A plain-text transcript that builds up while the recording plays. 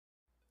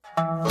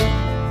Oh,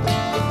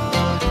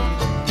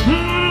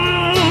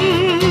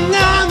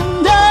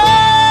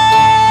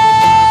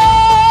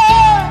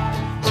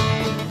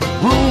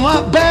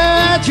 I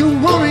bet you're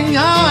wondering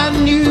how I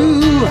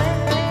knew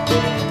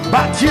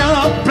about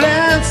your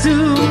plans to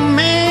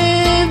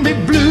make me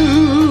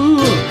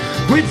blue.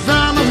 With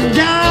another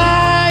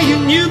guy you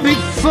knew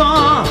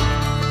before.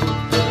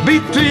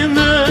 Between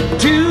the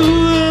two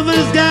of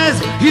us guys,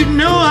 you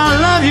know I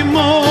love you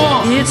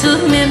more. You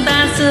took me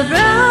by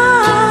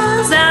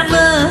surprise, I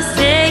must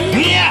say.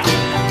 Yeah.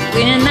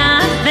 When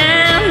I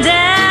found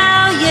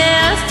out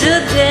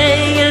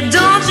yesterday,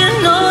 don't you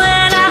know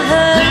that I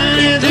heard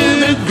it through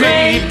the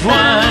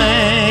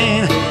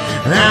grapevine?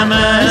 How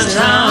much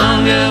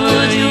longer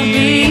would you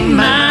be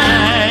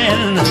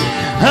mine?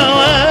 Oh,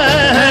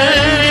 I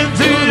heard it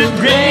through the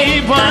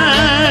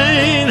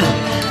grapevine.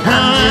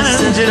 How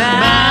much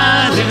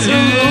about to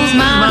lose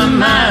my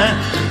mind?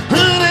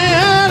 Honey,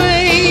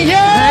 honey,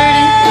 yeah. Heard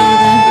it through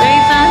the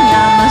grapevine.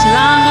 How much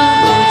longer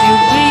would you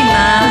be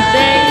my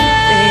baby?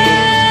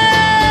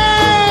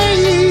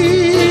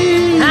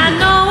 I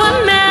know a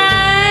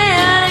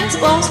man ain't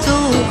supposed to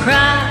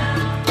cry,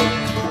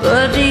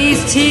 but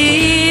these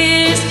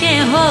tears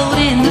can't hold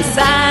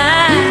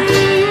inside.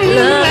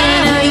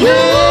 Loving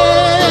you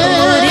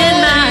in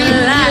my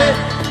life,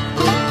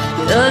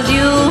 does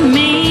you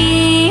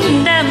mean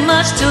that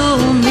much to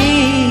me?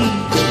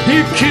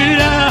 You could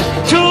have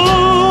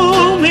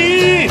told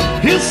me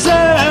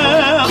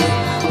yourself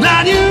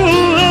that you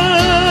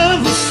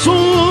love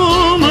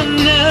someone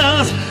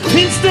else.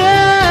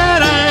 Instead,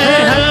 I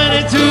heard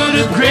it through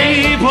the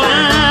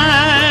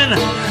grapevine.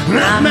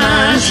 How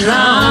much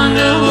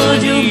longer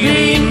would you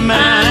be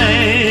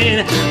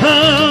mine?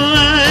 Oh,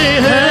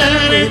 I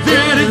heard it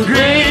through the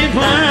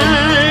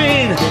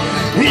grapevine.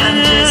 And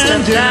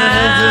I'm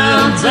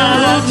Down to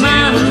lose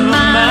my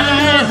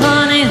mind,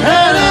 honey,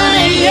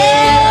 honey,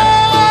 yeah.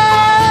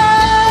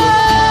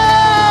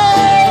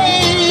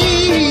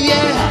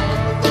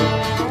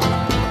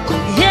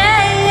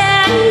 Yeah,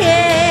 yeah,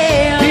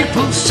 yeah.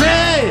 People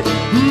say,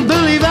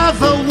 believe I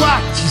for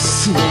what you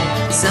see.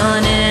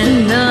 Son,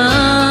 and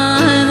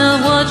none of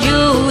what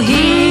you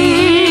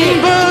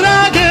hear. But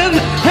I can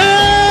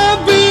help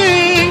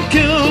being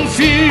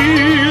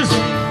confused.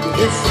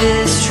 If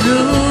it's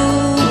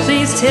true,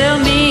 please tell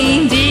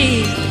me,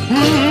 dear.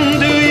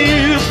 Do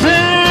you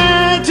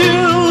plan to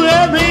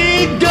let me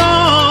go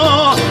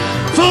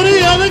for the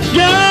other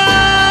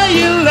guy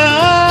you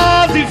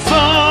loved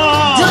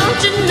before?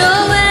 Don't you know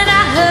that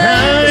I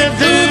heard it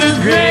through the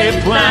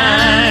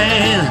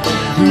grapevine?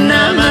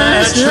 How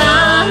much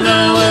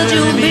longer would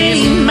you be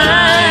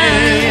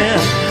mine?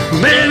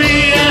 Baby,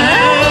 I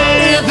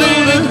heard it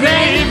through the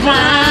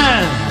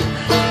grapevine.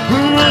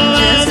 I'm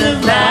just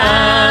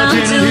about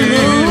to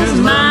lose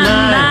my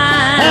mind.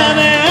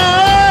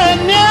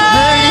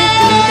 Heard it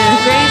through the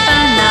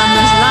grapevine. How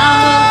much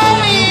longer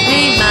will you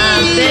be my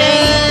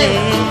baby?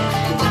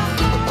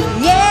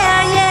 Yeah,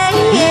 yeah,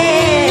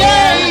 yeah.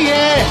 Yeah,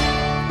 yeah.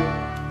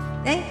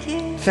 Thank you.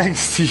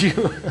 Thanks to you.